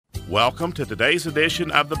Welcome to today's edition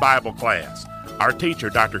of the Bible class. Our teacher,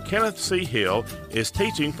 Dr. Kenneth C. Hill, is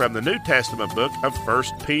teaching from the New Testament book of 1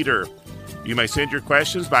 Peter. You may send your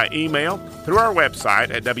questions by email through our website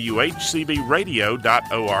at whcbradio.org.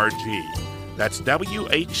 That's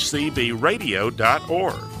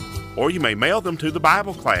whcbradio.org. Or you may mail them to the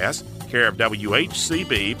Bible class, care of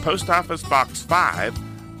WHCB, Post Office Box 5,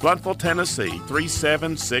 Blountville, Tennessee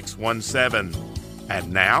 37617.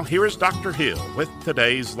 And now, here is Dr. Hill with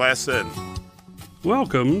today's lesson.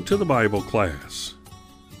 Welcome to the Bible class.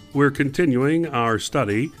 We're continuing our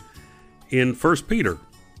study in 1 Peter.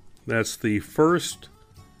 That's the first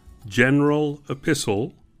general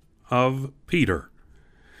epistle of Peter.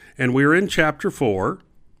 And we're in chapter 4.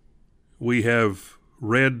 We have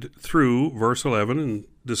read through verse 11 and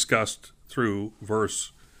discussed through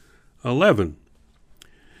verse 11.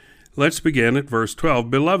 Let's begin at verse 12.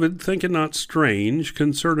 Beloved, think it not strange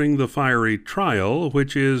concerning the fiery trial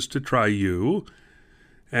which is to try you,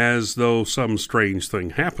 as though some strange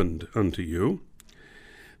thing happened unto you.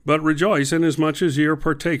 But rejoice inasmuch as ye are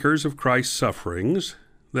partakers of Christ's sufferings,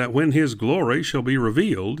 that when his glory shall be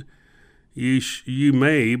revealed, ye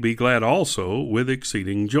may be glad also with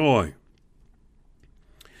exceeding joy.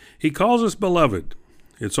 He calls us beloved.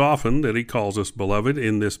 It's often that he calls us beloved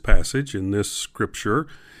in this passage, in this scripture,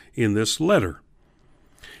 in this letter.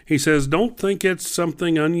 He says, don't think it's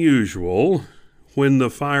something unusual when the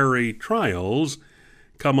fiery trials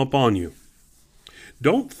come upon you.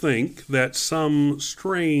 Don't think that some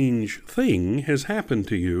strange thing has happened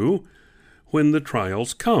to you when the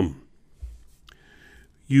trials come.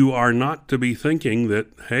 You are not to be thinking that,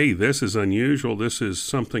 hey, this is unusual, this is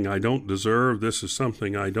something I don't deserve, this is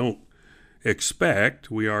something I don't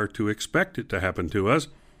expect. We are to expect it to happen to us.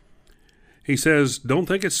 He says, don't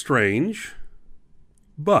think it's strange,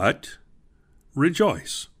 but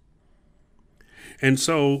rejoice. And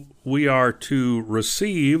so we are to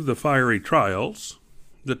receive the fiery trials,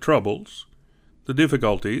 the troubles, the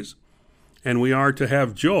difficulties, and we are to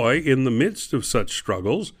have joy in the midst of such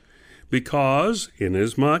struggles, because,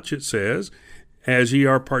 inasmuch, it says, as ye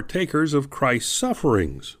are partakers of Christ's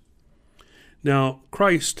sufferings. Now,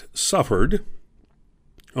 Christ suffered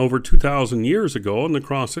over 2,000 years ago on the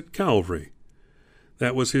cross at Calvary.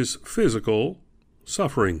 That was his physical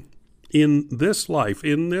suffering in this life,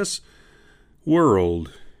 in this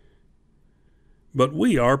world. But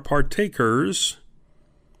we are partakers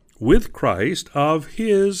with Christ of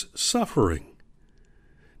his suffering.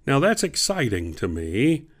 Now that's exciting to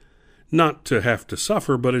me, not to have to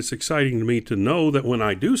suffer, but it's exciting to me to know that when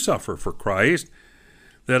I do suffer for Christ,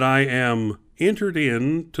 that I am entered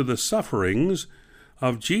into the sufferings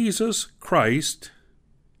of Jesus Christ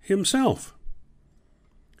himself.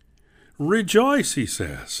 Rejoice, he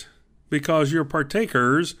says, because you're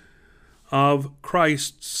partakers of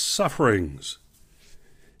Christ's sufferings.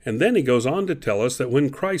 And then he goes on to tell us that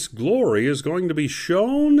when Christ's glory is going to be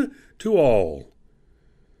shown to all,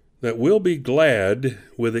 that we'll be glad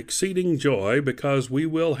with exceeding joy because we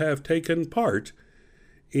will have taken part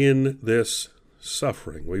in this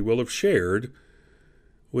suffering. We will have shared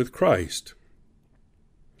with Christ.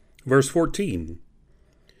 Verse 14,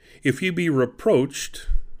 if ye be reproached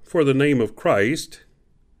for the name of Christ,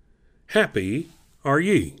 happy are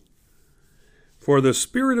ye. For the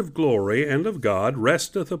Spirit of glory and of God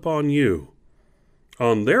resteth upon you.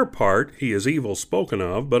 On their part he is evil spoken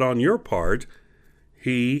of, but on your part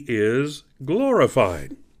he is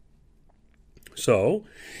glorified. So,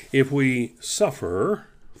 if we suffer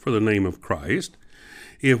for the name of Christ,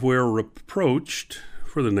 if we're reproached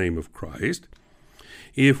for the name of Christ,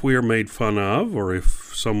 if we are made fun of, or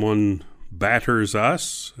if someone batters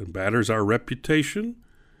us and batters our reputation,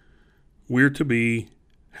 we're to be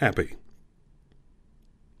happy.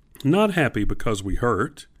 Not happy because we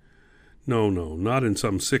hurt. No, not in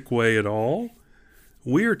some sick way at all.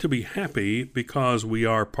 We are to be happy because we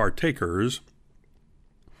are partakers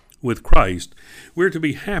with Christ. We're to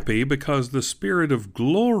be happy because the Spirit of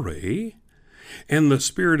glory and the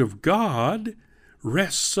Spirit of God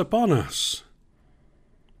rests upon us.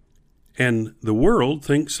 And the world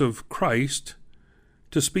thinks of Christ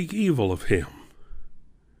to speak evil of him.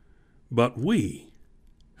 But we,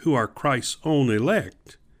 who are Christ's own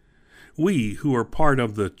elect, we who are part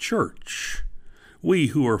of the church, we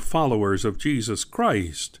who are followers of Jesus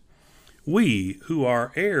Christ, we who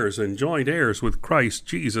are heirs and joint heirs with Christ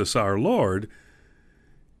Jesus our Lord,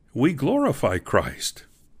 we glorify Christ,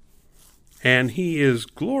 and he is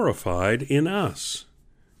glorified in us.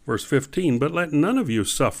 Verse 15, but let none of you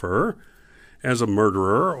suffer as a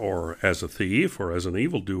murderer, or as a thief, or as an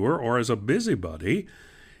evildoer, or as a busybody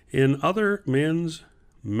in other men's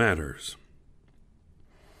matters.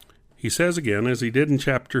 He says again, as he did in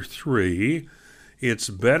chapter 3, it's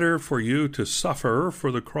better for you to suffer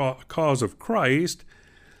for the cause of Christ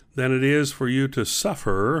than it is for you to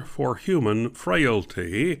suffer for human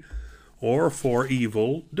frailty or for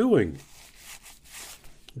evil doing.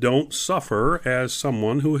 Don't suffer as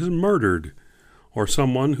someone who has murdered, or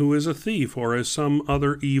someone who is a thief, or as some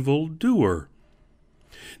other evil doer.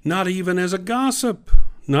 Not even as a gossip,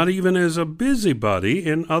 not even as a busybody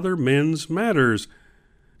in other men's matters.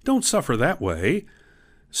 Don't suffer that way.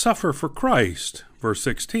 Suffer for Christ. Verse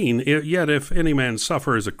 16, yet if any man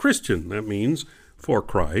suffer as a Christian, that means for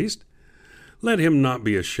Christ, let him not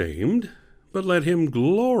be ashamed, but let him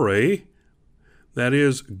glory, that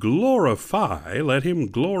is, glorify, let him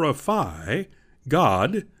glorify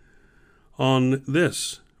God on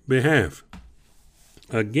this behalf.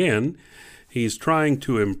 Again, he's trying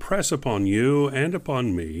to impress upon you and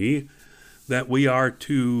upon me that we are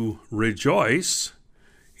to rejoice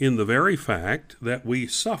in the very fact that we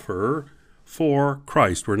suffer for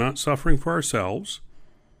Christ. We're not suffering for ourselves.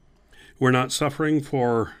 We're not suffering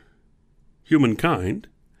for humankind.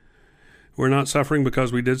 We're not suffering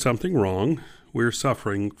because we did something wrong. We're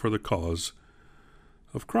suffering for the cause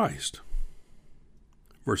of Christ.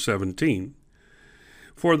 Verse 17,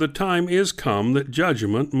 for the time is come that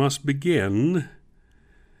judgment must begin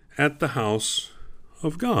at the house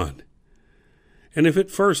of God. And if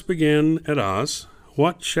it first begin at us,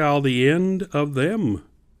 what shall the end be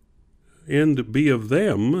of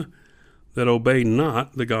them that obey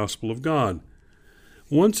not the gospel of God?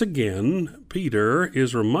 Once again, Peter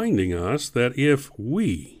is reminding us that if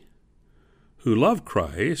we who love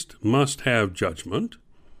Christ must have judgment,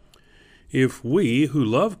 if we who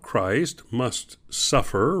love Christ must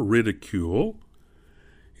suffer ridicule,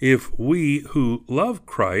 if we who love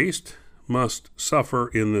Christ must suffer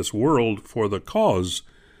in this world for the cause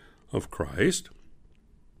of Christ,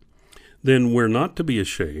 then we're not to be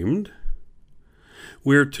ashamed.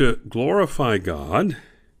 We're to glorify God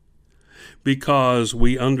because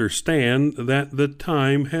we understand that the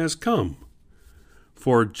time has come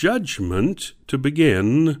for judgment to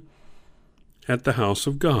begin at the house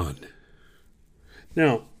of God.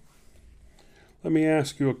 Now, let me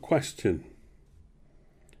ask you a question.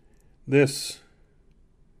 This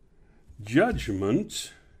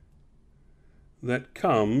judgment that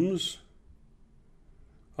comes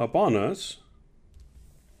upon us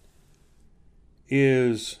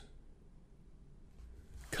is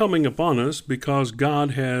coming upon us because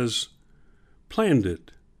God has planned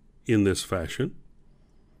it in this fashion.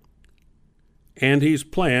 And he's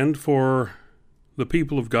planned for the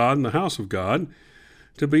people of God and the house of God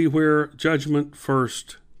to be where judgment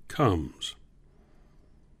first comes.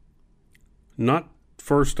 Not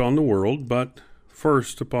first on the world, but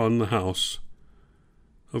first upon the house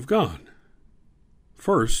of God.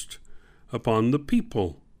 First upon the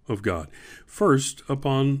people of God. First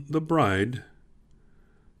upon the bride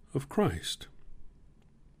of Christ.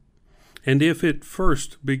 And if it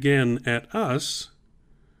first began at us,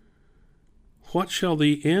 what shall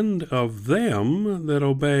the end of them that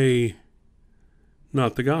obey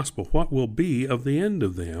not the gospel? What will be of the end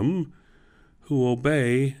of them who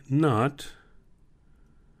obey not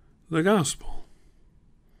the gospel?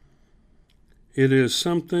 It is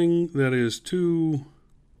something that is too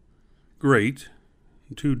great,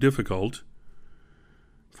 too difficult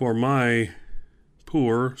for my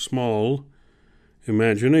poor, small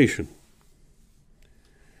imagination.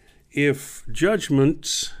 If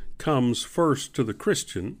judgment comes first to the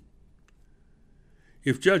Christian,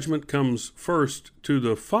 if judgment comes first to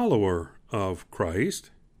the follower of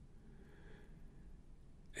Christ,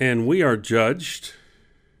 and we are judged,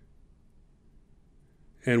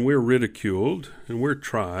 and we're ridiculed, and we're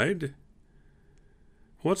tried,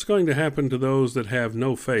 what's going to happen to those that have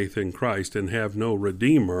no faith in Christ and have no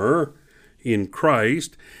Redeemer in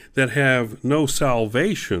Christ, that have no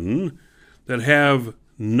salvation, that have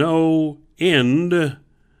no end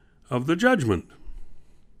of the judgment?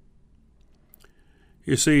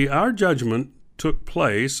 You see, our judgment took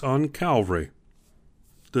place on Calvary,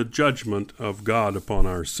 the judgment of God upon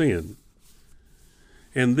our sin.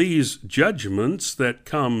 And these judgments that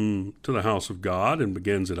come to the house of God and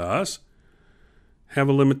begins at us have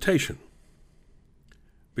a limitation,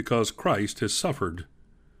 because Christ has suffered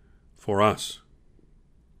for us.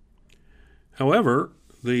 However,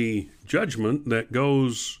 the judgment that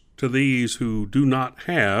goes to these who do not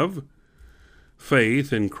have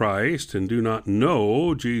faith in Christ and do not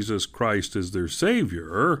know Jesus Christ as their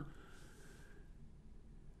Savior,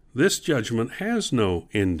 this judgment has no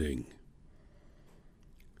ending.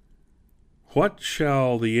 What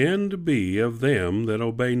shall the end be of them that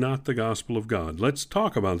obey not the gospel of God? Let's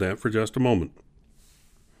talk about that for just a moment.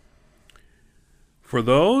 For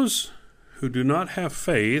those who do not have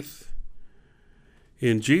faith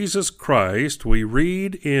in Jesus Christ, we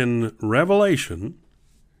read in Revelation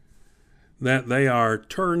that they are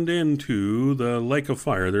turned into the lake of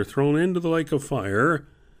fire. They're thrown into the lake of fire,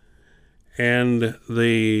 and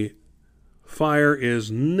the fire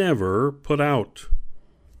is never put out.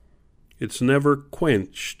 It's never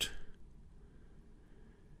quenched.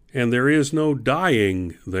 And there is no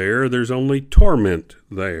dying there. There's only torment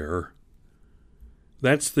there.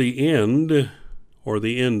 That's the end, or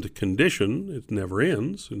the end condition. It never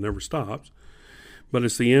ends. It never stops. But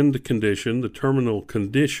it's the end condition, the terminal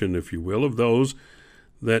condition, if you will, of those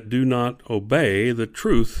that do not obey the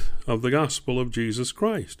truth of the gospel of Jesus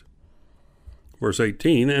Christ. Verse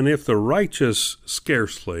 18, and if the righteous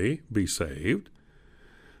scarcely be saved,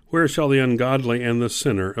 where shall the ungodly and the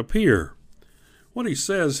sinner appear? What he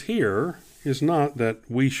says here is not that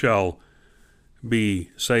we shall be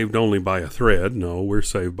saved only by a thread. No, we're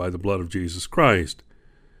saved by the blood of Jesus Christ.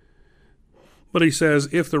 But he says,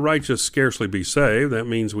 if the righteous scarcely be saved, that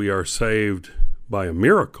means we are saved by a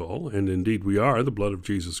miracle, and indeed we are, the blood of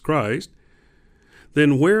Jesus Christ.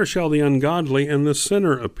 Then where shall the ungodly and the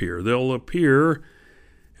sinner appear? They'll appear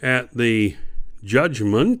at the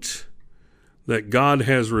judgment that God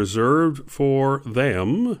has reserved for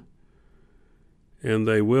them, and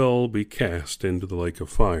they will be cast into the lake of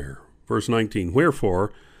fire. Verse 19,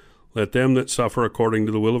 wherefore, let them that suffer according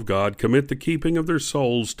to the will of God commit the keeping of their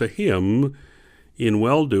souls to him in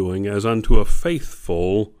well-doing as unto a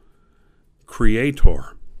faithful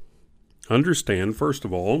Creator. Understand, first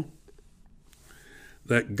of all,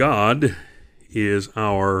 that God is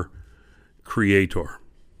our Creator.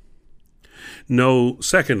 Know,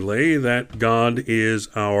 secondly, that God is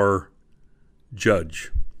our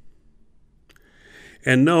Judge.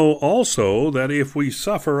 And know also that if we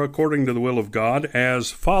suffer according to the will of God as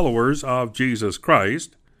followers of Jesus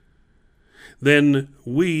Christ, then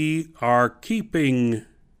we are keeping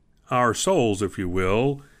our souls, if you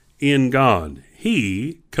will, in God.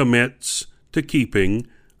 He commits to keeping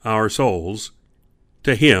our souls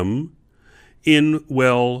to him in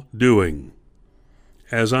well-doing,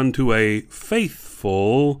 as unto a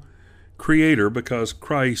faithful Creator, because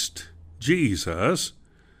Christ Jesus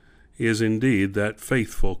is indeed that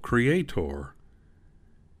faithful Creator.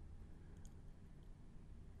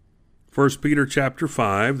 1 Peter chapter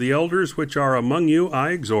 5, the elders which are among you I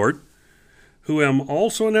exhort, who am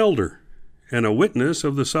also an elder, and a witness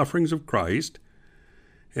of the sufferings of Christ,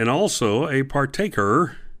 and also a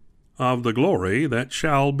partaker of the glory that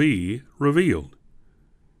shall be revealed.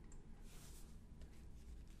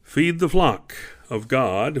 Feed the flock of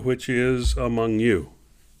God which is among you,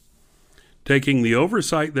 taking the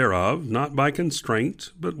oversight thereof, not by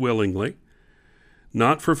constraint, but willingly,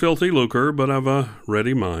 not for filthy lucre, but of a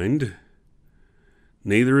ready mind,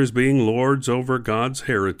 neither as being lords over God's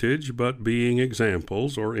heritage, but being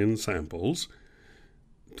examples or ensamples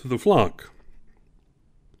to the flock.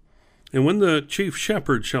 And when the chief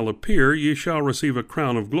shepherd shall appear, ye shall receive a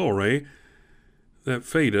crown of glory that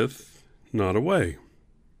fadeth not away.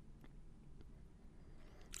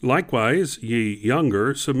 Likewise, ye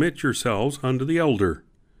younger, submit yourselves unto the elder.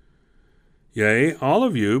 Yea, all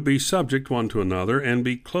of you be subject one to another, and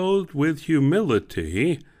be clothed with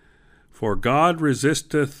humility, for God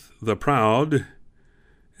resisteth the proud,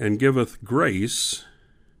 and giveth grace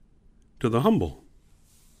to the humble.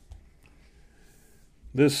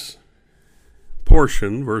 This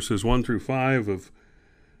portion, verses 1 through 5 of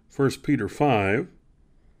 1 Peter 5,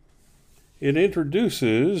 it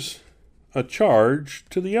introduces a charge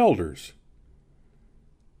to the elders.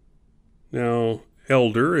 Now,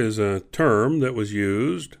 elder is a term that was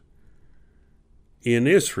used in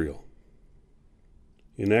Israel.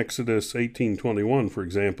 In Exodus 18:21, for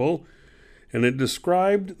example, and it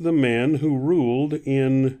described the men who ruled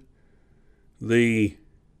in the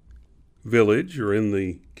village or in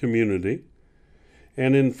the community.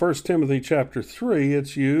 And in 1 Timothy chapter 3,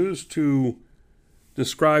 it's used to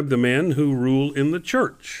describe the men who rule in the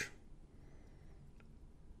church.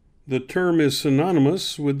 The term is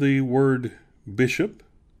synonymous with the word bishop,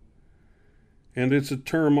 and it's a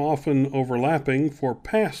term often overlapping for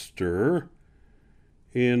pastor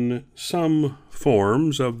in some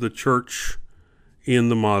forms of the church in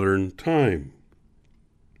the modern time.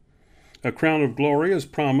 A crown of glory is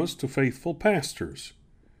promised to faithful pastors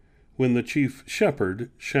when the chief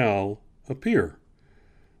shepherd shall appear.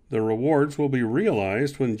 The rewards will be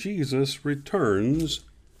realized when Jesus returns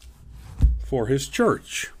for his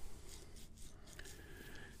church.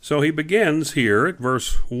 So he begins here at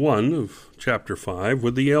verse 1 of chapter 5,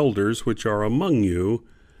 with the elders which are among you,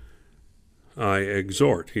 I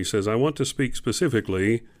exhort. He says, I want to speak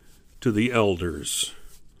specifically to the elders.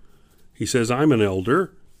 He says, I'm an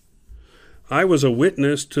elder. I was a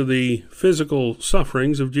witness to the physical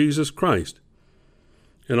sufferings of Jesus Christ,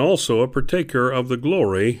 and also a partaker of the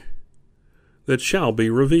glory that shall be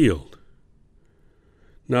revealed.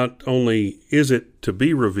 Not only is it to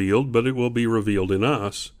be revealed, but it will be revealed in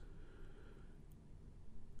us.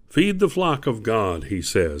 Feed the flock of God, he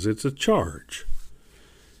says. It's a charge.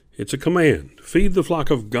 It's a command. Feed the flock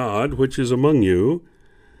of God which is among you,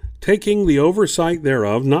 taking the oversight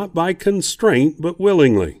thereof, not by constraint, but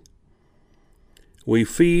willingly. We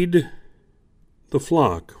feed the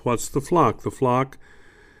flock. What's the flock? The flock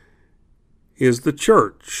is the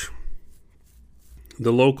church,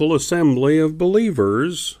 the local assembly of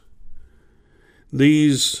believers.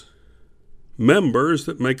 These members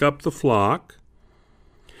that make up the flock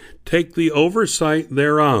take the oversight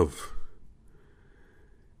thereof.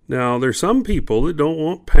 Now, there's some people that don't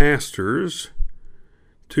want pastors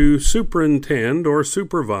to superintend or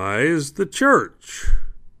supervise the church.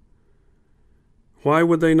 Why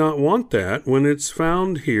would they not want that when it's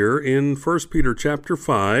found here in 1 Peter chapter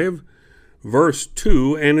 5, verse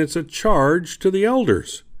 2, and it's a charge to the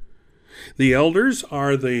elders? The elders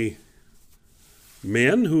are the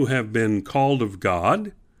men who have been called of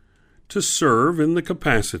God to serve in the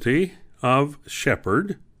capacity of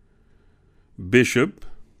shepherd, bishop,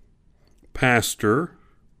 pastor,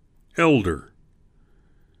 elder.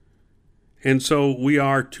 And so we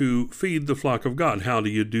are to feed the flock of God. How do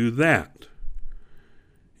you do that?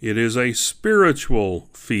 It is a spiritual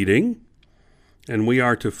feeding, and we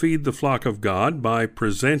are to feed the flock of God by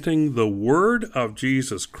presenting the Word of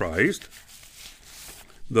Jesus Christ.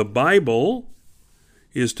 The Bible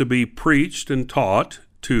is to be preached and taught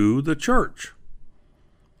to the church.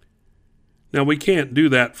 Now, we can't do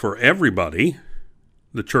that for everybody,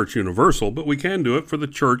 the church universal, but we can do it for the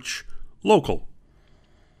church local,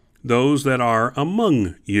 those that are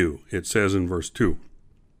among you, it says in verse 2.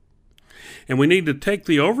 And we need to take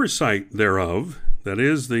the oversight thereof, that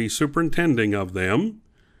is, the superintending of them,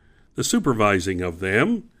 the supervising of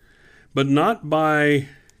them, but not by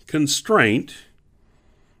constraint,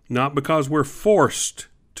 not because we're forced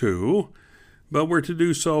to, but we're to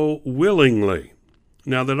do so willingly.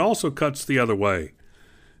 Now, that also cuts the other way.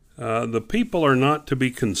 The people are not to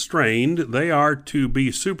be constrained. They are to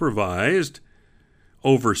be supervised,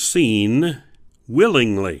 overseen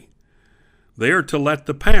willingly. They are to let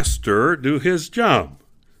the pastor do his job.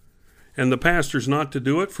 And the pastor's not to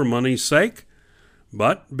do it for money's sake,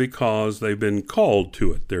 but because they've been called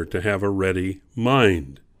to it. They're to have a ready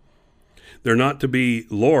mind. They're not to be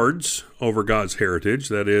lords over God's heritage,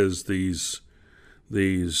 that is, these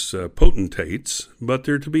potentates, but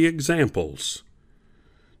they're to be examples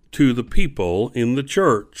to the people in the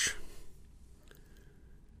church.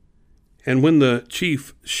 And when the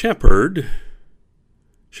chief shepherd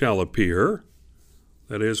shall appear,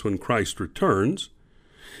 that is, when Christ returns,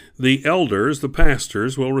 the elders, the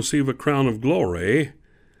pastors, will receive a crown of glory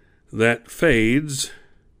that fades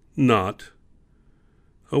not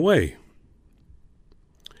away.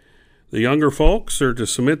 The younger folks are to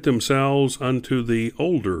submit themselves unto the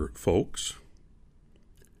older folks,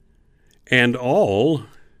 and all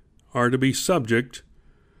are to be subject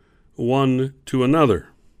one to another.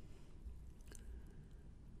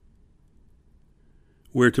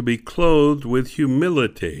 We're to be clothed with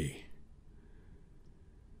humility.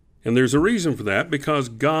 And there's a reason for that, because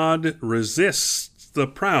God resists the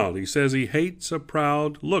proud. He says he hates a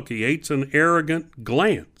proud look. He hates an arrogant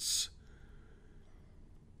glance.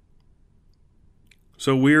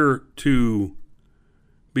 So we're to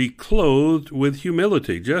be clothed with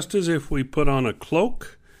humility, just as if we put on a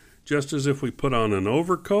cloak, just as if we put on an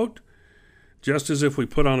overcoat, just as if we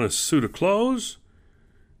put on a suit of clothes.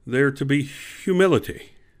 They're to be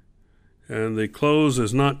humility. And the clothes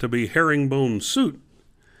is not to be herringbone suit,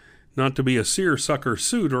 not to be a seersucker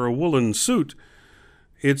suit or a woolen suit.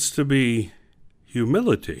 It's to be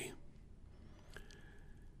humility.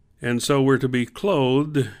 And so we're to be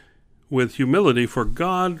clothed with humility, for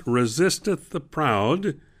God resisteth the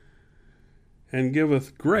proud and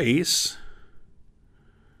giveth grace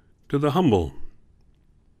to the humble.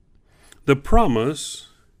 The promise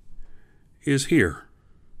is here.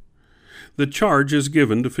 The charge is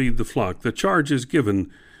given to feed the flock. The charge is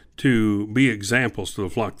given to be examples to the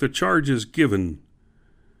flock. The charge is given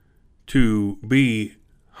to be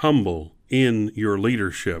humble in your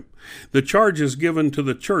leadership. The charge is given to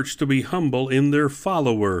the church to be humble in their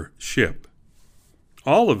followership.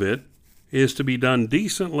 All of it is to be done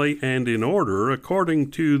decently and in order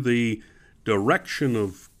according to the direction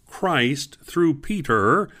of Christ through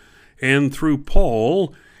Peter and through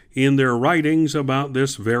Paul in their writings about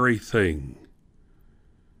this very thing.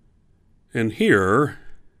 And here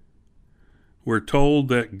we're told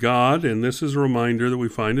that God, and this is a reminder that we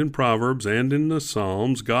find in Proverbs and in the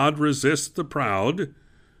Psalms, God resists the proud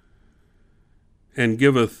and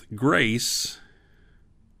giveth grace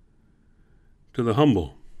to the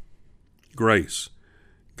humble. Grace.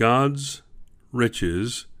 God's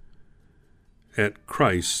riches at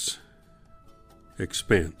Christ's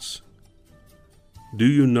expense. Do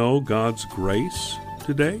you know God's grace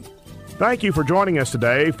today? Thank you for joining us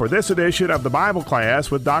today for this edition of the Bible Class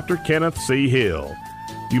with Dr. Kenneth C. Hill.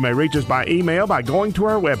 You may reach us by email by going to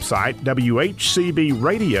our website,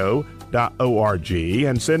 whcbradio.org,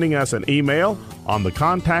 and sending us an email on the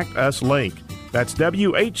Contact Us link. That's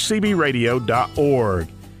whcbradio.org.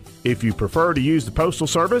 If you prefer to use the postal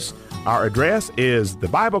service, our address is the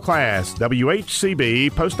Bible Class,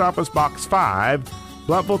 WHCB, Post Office Box 5,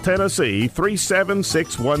 Bluffville, Tennessee,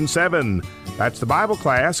 37617. That's the Bible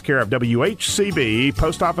Class, care of WHCB,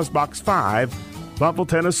 Post Office Box 5, Bluffville,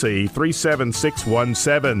 Tennessee,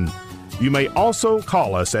 37617. You may also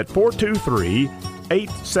call us at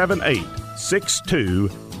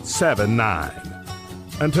 423-878-6279.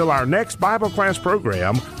 Until our next Bible Class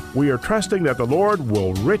program, we are trusting that the Lord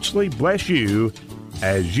will richly bless you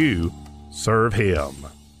as you serve Him.